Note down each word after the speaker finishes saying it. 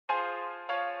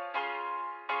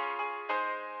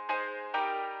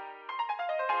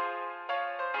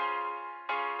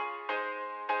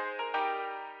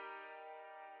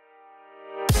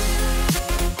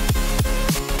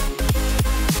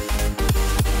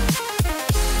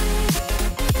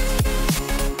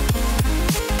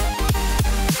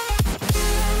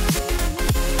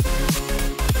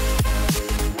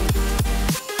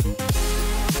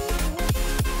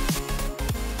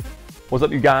What's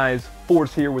up, you guys?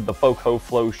 Forrest here with the FoCo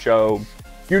Flow Show.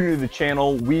 If you're new to the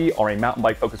channel, we are a mountain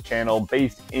bike focused channel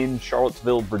based in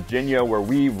Charlottesville, Virginia, where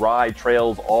we ride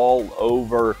trails all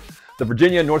over the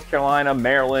Virginia, North Carolina,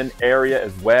 Maryland area,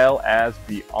 as well as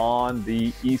beyond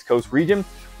the East Coast region.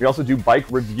 We also do bike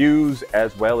reviews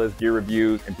as well as gear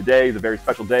reviews. And today is a very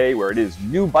special day where it is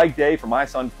new bike day for my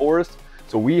son, Forrest.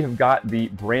 So we have got the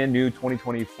brand new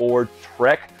 2024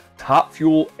 Trek Top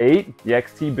Fuel 8, the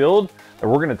XT build, that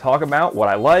we're going to talk about what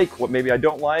I like, what maybe I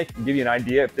don't like, and give you an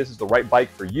idea if this is the right bike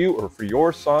for you or for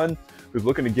your son who's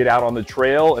looking to get out on the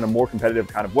trail in a more competitive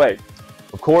kind of way.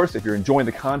 Of course, if you're enjoying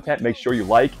the content, make sure you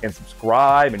like and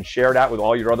subscribe and share it out with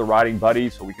all your other riding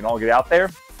buddies so we can all get out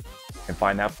there and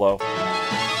find that flow.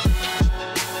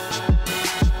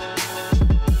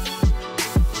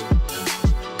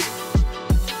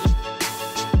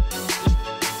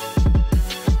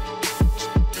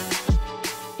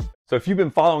 So if you've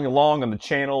been following along on the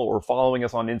channel or following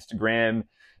us on Instagram,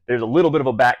 there's a little bit of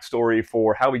a backstory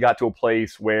for how we got to a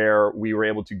place where we were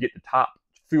able to get the top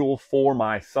fuel for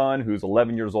my son, who's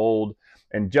 11 years old,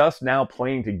 and just now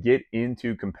planning to get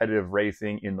into competitive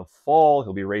racing in the fall.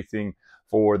 He'll be racing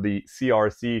for the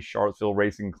CRC, Charlottesville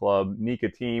Racing Club NICA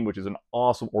team, which is an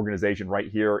awesome organization right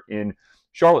here in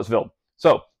Charlottesville.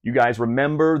 So you guys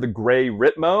remember the gray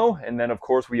Ritmo, and then of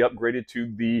course we upgraded to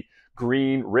the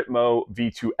green Ritmo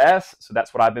V2S. So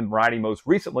that's what I've been riding most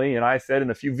recently. And I said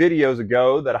in a few videos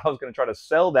ago that I was going to try to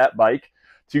sell that bike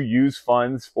to use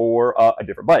funds for a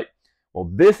different bike.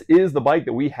 Well, this is the bike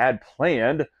that we had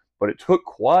planned, but it took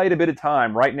quite a bit of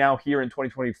time. Right now here in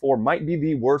 2024 might be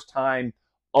the worst time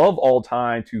of all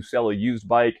time to sell a used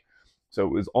bike. So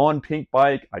it was on Pink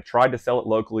Bike. I tried to sell it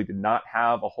locally, did not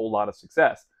have a whole lot of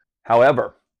success.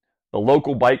 However, the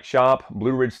local bike shop,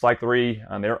 Blue Ridge Cyclery,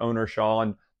 and their owner,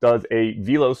 Sean, does a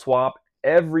velo swap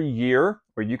every year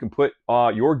where you can put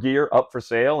your gear up for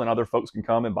sale and other folks can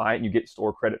come and buy it and you get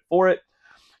store credit for it.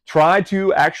 Try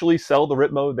to actually sell the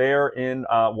Ritmo there in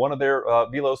one of their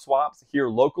velo swaps here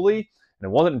locally. And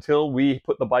it wasn't until we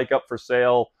put the bike up for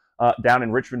sale down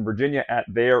in Richmond, Virginia at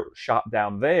their shop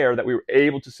down there that we were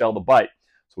able to sell the bike.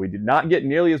 So we did not get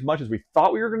nearly as much as we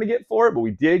thought we were going to get for it, but we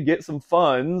did get some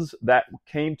funds that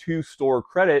came to store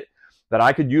credit that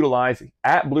I could utilize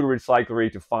at Blue Ridge Cyclery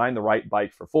to find the right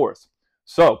bike for Forrest.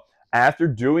 So after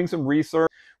doing some research,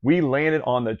 we landed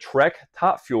on the Trek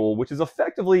Top Fuel, which is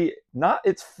effectively not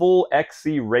its full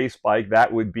XC race bike.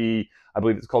 That would be, I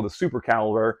believe it's called the Super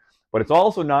Caliber, but it's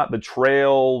also not the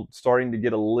trail, starting to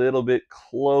get a little bit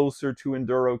closer to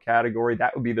enduro category.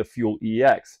 That would be the Fuel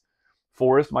EX.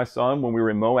 Forrest, my son, when we were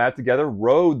in Moab together,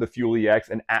 rode the Fuel EX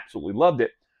and absolutely loved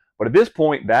it. But at this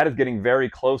point, that is getting very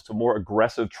close to more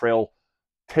aggressive trail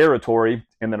territory.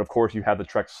 And then of course you have the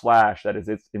Trek Slash, that is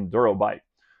its enduro bike.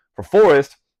 For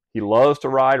Forrest, he loves to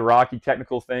ride rocky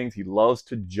technical things. He loves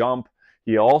to jump.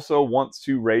 He also wants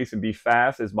to race and be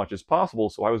fast as much as possible.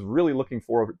 So I was really looking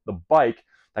for the bike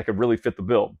that could really fit the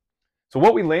bill. So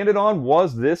what we landed on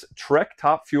was this Trek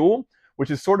Top Fuel,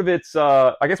 which is sort of its,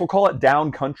 I guess we'll call it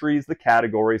Downcountry is the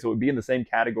category. So it would be in the same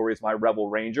category as my Rebel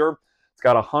Ranger. It's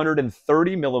got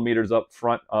 130 millimeters up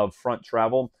front of front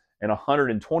travel and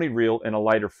 120 reel in a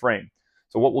lighter frame.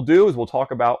 So what we'll do is we'll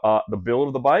talk about the build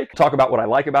of the bike, talk about what I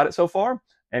like about it so far,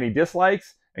 any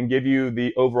dislikes, and give you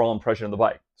the overall impression of the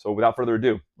bike. So without further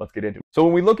ado, let's get into it. So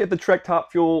when we look at the Trek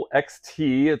Top Fuel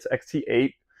XT, it's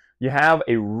XT8, you have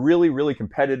a really, really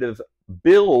competitive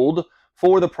build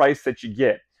for the price that you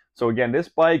get. So again, this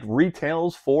bike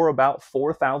retails for about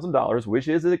 $4,000, which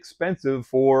is expensive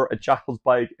for a child's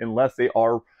bike unless they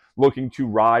are looking to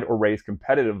ride or race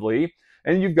competitively.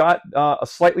 And you've got a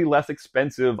slightly less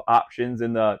expensive options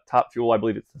in the Top Fuel. I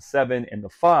believe it's the 7 and the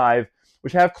 5,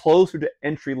 which have closer to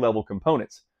entry-level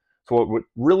components. So what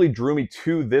really drew me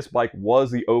to this bike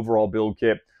was the overall build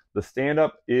kit. The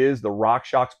stand-up is the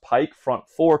RockShox Pike front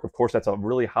fork. Of course, that's a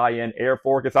really high-end air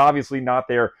fork. It's obviously not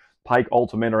their Pike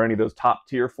Ultimate or any of those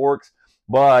top-tier forks,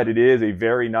 but it is a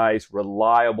very nice,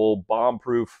 reliable,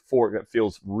 bomb-proof fork that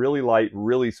feels really light,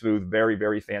 really smooth, very,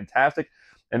 very fantastic.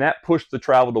 And that pushed the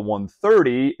travel to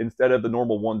 130 instead of the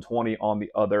normal 120 on the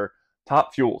other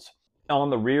Top Fuels. On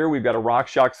the rear, we've got a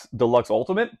RockShox Deluxe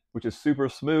Ultimate, which is super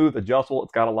smooth, adjustable.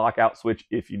 It's got a lockout switch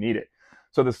if you need it.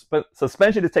 So the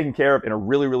suspension is taken care of in a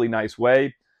really, really nice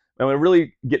way. And what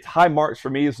really gets high marks for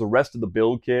me is the rest of the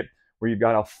build kit, where you've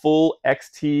got a full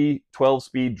XT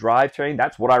 12-speed drivetrain.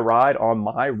 That's what I ride on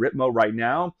my Ritmo right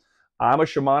now. I'm a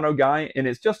Shimano guy, and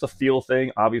it's just a feel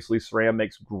thing. Obviously, SRAM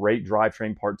makes great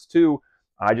drivetrain parts too.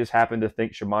 I just happen to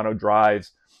think Shimano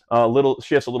drives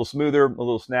shifts a little smoother, a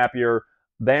little snappier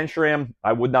than SRAM.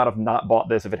 I would not have not bought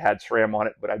this if it had SRAM on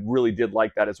it, but I really did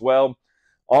like that as well.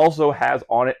 also has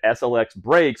on it SLX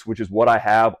brakes, which is what I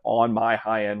have on my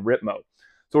high-end Ripmo.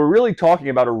 So we're really talking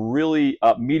about a really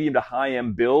medium to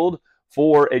high-end build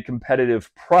for a competitive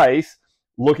price,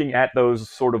 looking at those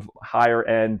sort of higher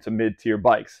end to mid-tier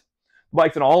bikes. The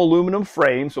bike's an all aluminum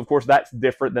frame, so of course that's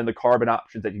different than the carbon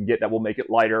options that you can get that will make it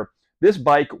lighter. This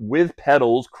bike with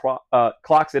pedals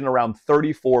clocks in around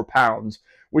 34 pounds,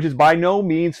 which is by no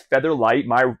means feather light.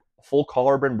 My full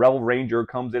carbon Rebel Ranger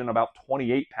comes in at about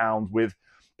 28 pounds with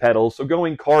pedals, so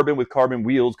going carbon with carbon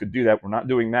wheels could do that. We're not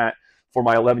doing that for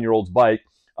my 11-year-old's bike.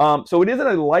 So it isn't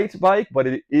a light bike, but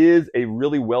it is a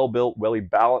really well-built,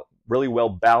 really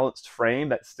well-balanced frame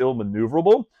that's still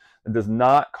maneuverable and does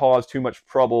not cause too much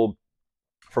trouble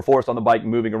for Forrest on the bike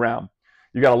moving around.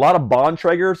 You got a lot of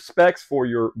Bontrager specs for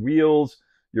your wheels,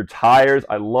 your tires.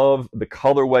 I love the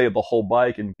colorway of the whole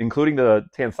bike, including the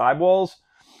tan sidewalls,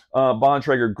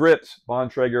 Bontrager grips,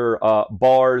 Bontrager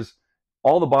bars.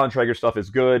 All the Bontrager stuff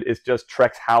is good. It's just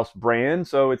Trek's house brand,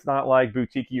 so it's not like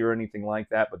boutique or anything like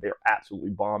that, but they're absolutely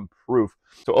bomb-proof.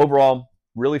 So overall,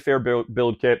 really fair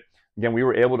build kit. Again, we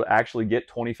were able to actually get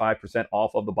 25%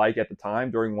 off of the bike at the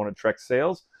time during one of Trek's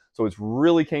sales. So it's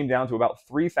really came down to about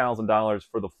 $3,000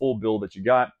 for the full build that you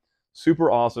got. Super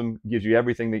awesome. Gives you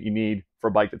everything that you need for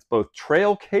a bike that's both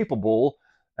trail capable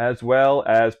as well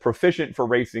as proficient for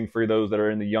racing for those that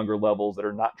are in the younger levels that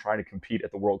are not trying to compete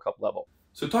at the World Cup level.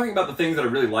 So talking about the things that I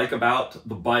really like about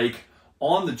the bike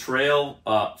on the trail,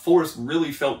 Forrest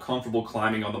really felt comfortable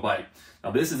climbing on the bike.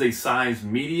 Now this is a size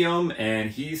medium and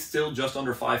he's still just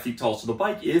under 5 feet tall. So the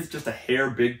bike is just a hair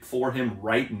big for him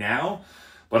right now.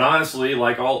 But honestly,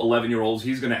 like all 11-year-olds,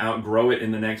 he's going to outgrow it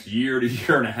in the next year to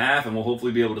year and a half, and we'll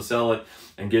hopefully be able to sell it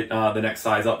and get the next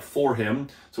size up for him.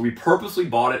 So we purposely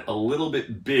bought it a little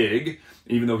bit big,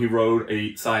 even though he rode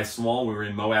a size small when we were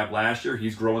in Moab last year.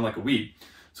 He's growing like a weed.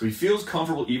 So he feels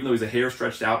comfortable even though he's a hair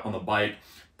stretched out on the bike.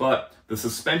 But the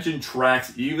suspension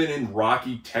tracks, even in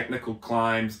rocky technical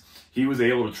climbs, he was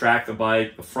able to track the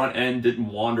bike. The front end didn't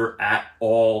wander at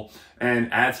all.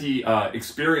 And as he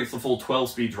experienced the full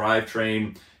 12-speed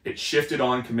drivetrain, it shifted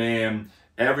on command.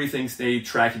 Everything stayed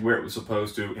tracking where it was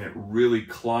supposed to, and it really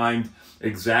climbed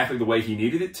exactly the way he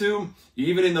needed it to,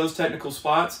 even in those technical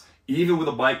spots, even with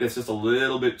a bike that's just a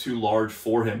little bit too large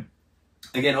for him.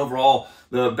 Again, overall,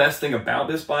 the best thing about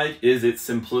this bike is its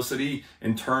simplicity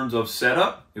in terms of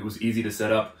setup. It was easy to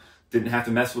set up. Didn't have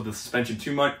to mess with the suspension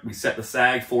too much. We set the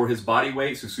sag for his body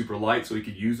weight, so super light, so he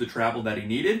could use the travel that he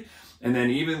needed. And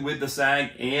then even with the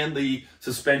sag and the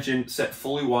suspension set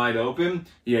fully wide open,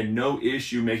 he had no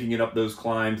issue making it up those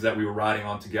climbs that we were riding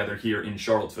on together here in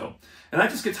Charlottesville. And that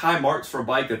just gets high marks for a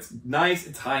bike that's nice,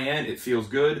 it's high end, it feels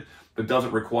good, but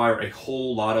doesn't require a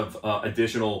whole lot of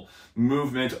additional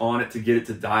movement on it to get it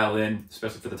to dial in,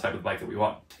 especially for the type of bike that we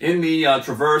want. In the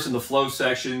Traverse and the Flow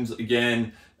sections,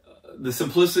 again, the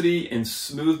simplicity and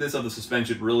smoothness of the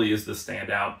suspension really is the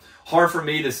standout. Hard for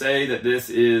me to say that this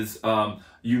is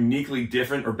uniquely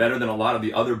different or better than a lot of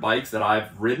the other bikes that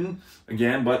I've ridden,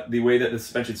 again, but the way that the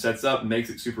suspension sets up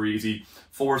makes it super easy.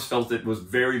 Forrest felt it was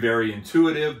very, very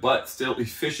intuitive, but still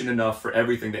efficient enough for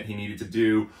everything that he needed to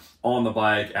do on the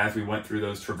bike as we went through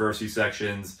those traversy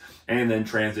sections and then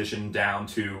transitioned down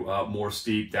to more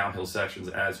steep downhill sections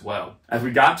as well. As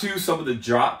we got to some of the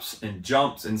drops and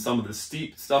jumps and some of the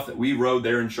steep stuff that we rode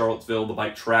there in Charlottesville, the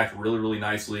bike tracked really, really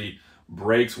nicely.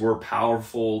 Brakes were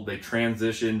powerful. They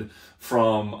transitioned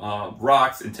from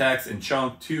rocks and techs and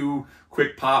chunk to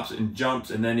quick pops and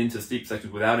jumps and then into steep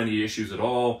sections without any issues at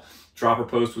all. Dropper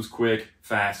post was quick,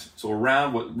 fast. So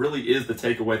around, what really is the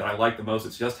takeaway that I like the most,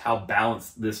 it's just how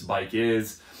balanced this bike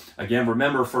is. Again,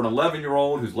 remember, for an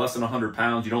 11-year-old who's less than 100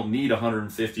 pounds, you don't need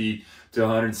 150 to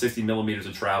 160 millimeters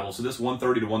of travel. So this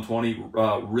 130 to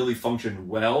 120 really functioned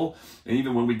well. And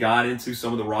even when we got into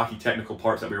some of the rocky technical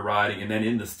parts that we were riding, and then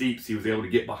in the steeps, he was able to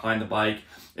get behind the bike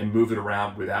and move it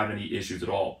around without any issues at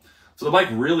all. So the bike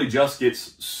really just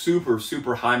gets super,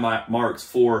 super high marks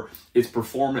for its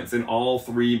performance in all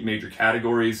three major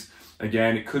categories.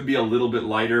 Again, it could be a little bit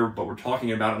lighter, but we're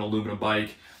talking about an aluminum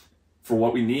bike. For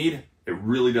what we need, it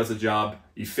really does the job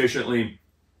efficiently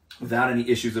without any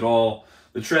issues at all.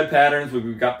 The tread patterns,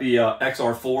 we've got the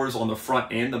XR4s on the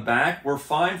front and the back. We're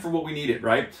fine for what we needed,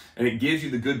 right? And it gives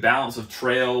you the good balance of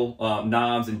trail,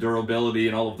 knobs, and durability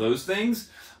and all of those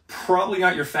things. Probably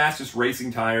not your fastest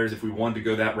racing tires if we wanted to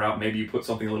go that route. Maybe you put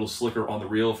something a little slicker on the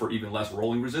reel for even less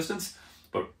rolling resistance.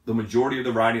 But the majority of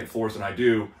the riding that Forrest and I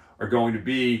do are going to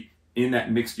be in that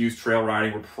mixed-use trail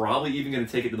riding. We're probably even going to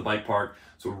take it to the bike park.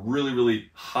 So really, really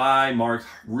high marks.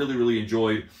 Really, really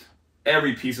enjoyed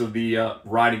every piece of the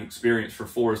riding experience for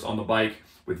Forrest on the bike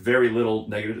with very little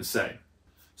negative to say.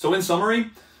 So in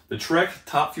summary, The Trek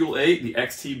Top Fuel 8, the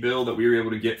XT build that we were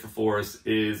able to get for Forrest,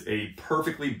 is a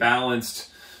perfectly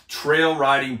balanced trail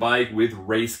riding bike with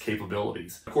race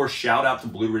capabilities. Of course, shout out to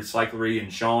Blue Ridge Cyclery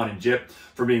and Sean and Jip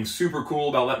for being super cool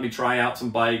about letting me try out some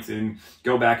bikes and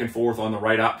go back and forth on the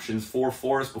right options for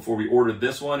Forrest before we ordered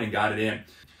this one and got it in.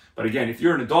 But again, if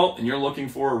you're an adult and you're looking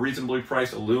for a reasonably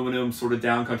priced aluminum sort of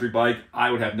downcountry bike,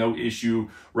 I would have no issue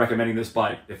recommending this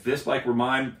bike. If this bike were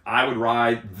mine, I would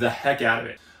ride the heck out of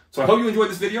it. So I hope you enjoyed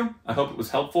this video. I hope it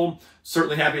was helpful.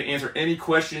 Certainly happy to answer any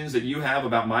questions that you have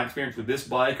about my experience with this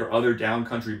bike or other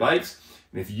downcountry bikes.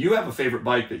 And if you have a favorite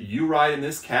bike that you ride in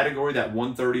this category, that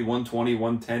 130, 120,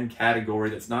 110 category,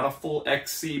 that's not a full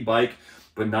XC bike,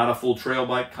 but not a full trail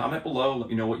bike, comment below. Let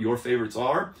me know what your favorites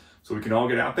are so we can all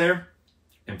get out there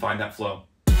and find that flow.